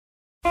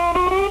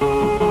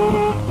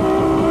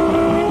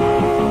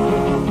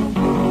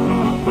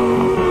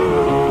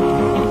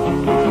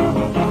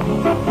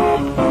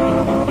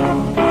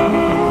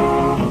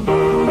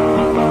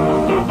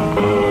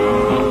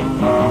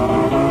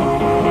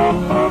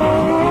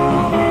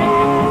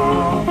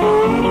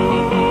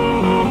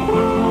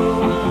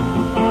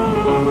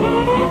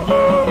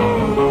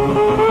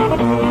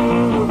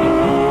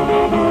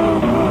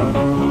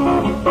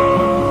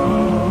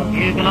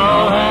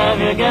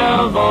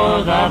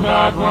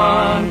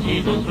got one,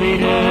 she's the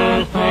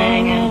sweetest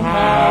thing in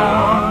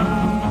town.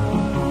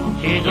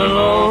 She's a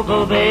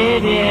local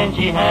baby and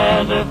she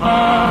has her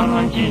fun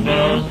when she's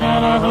dressed in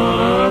a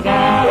hula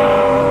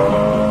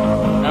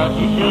gown. Now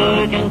she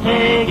sure can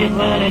take it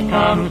when it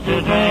comes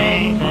to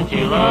drinks, and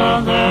she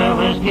loves her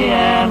whiskey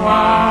and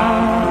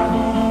wine.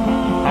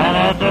 And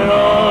after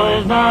all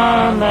is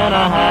done, then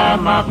I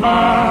have my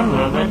fun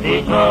with the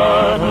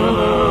Detroit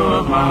Hula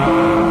of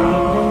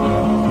mine.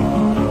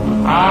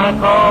 I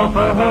call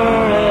for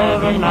her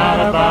every night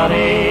about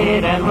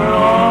 8, and we're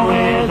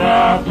always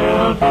out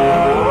till 2.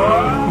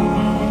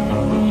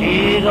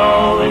 She's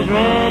always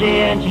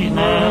ready and she's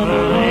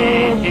never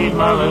late. She's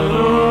my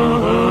little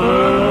Hula.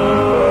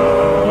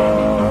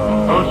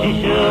 Oh,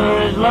 she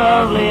sure is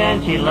lovely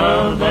and she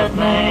loves that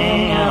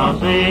thing, and I'll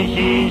say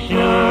she's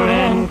sure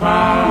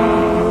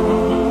inclined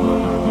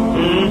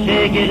to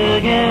shake it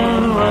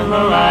again when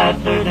the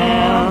lights are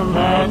dim,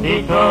 that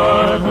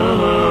Detroit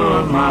Hula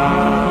of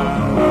mine.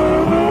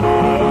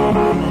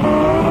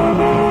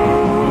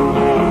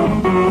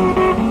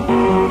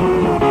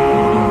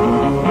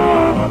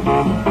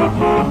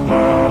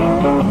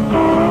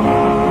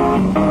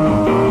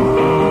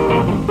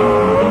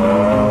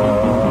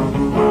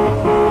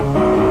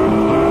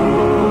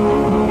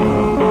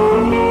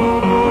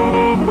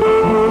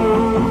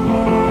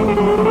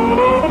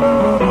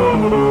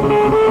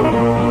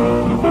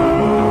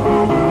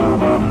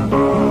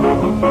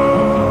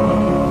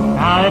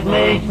 It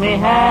makes me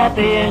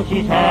happy and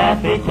she's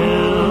happy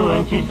too,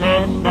 and she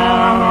sits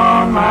down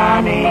on my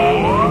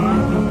knee.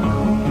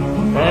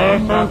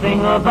 There's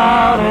something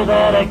about her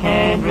that I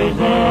can't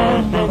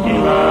resist, and she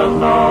loves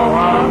no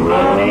one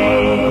but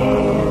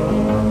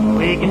me.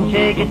 We can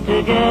shake it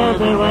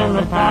together when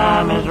the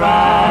time is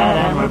right,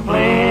 and we're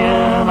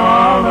playing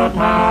all the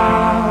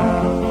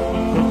time.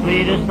 The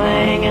sweetest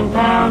thing in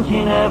town,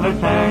 she never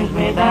turns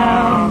me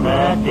down,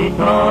 that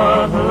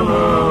Detroit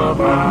Hula of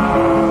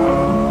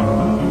mine.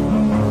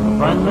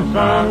 When the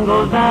sun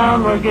goes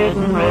down, we're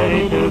getting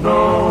ready to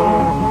go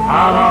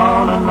out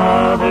on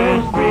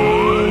another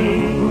spree.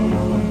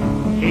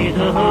 She's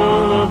a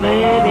hula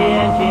baby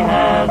and she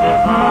has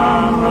her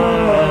fun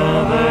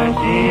wherever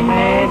she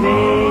may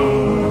be.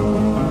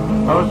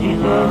 Oh, she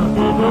loves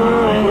to do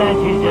it and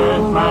she's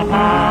just my kind.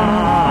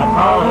 I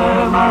call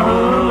her my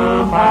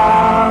hula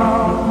pal.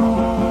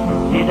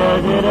 She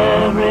does it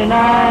every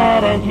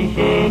night and she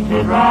shakes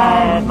it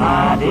right,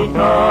 my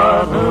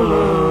Detroit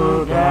Hula.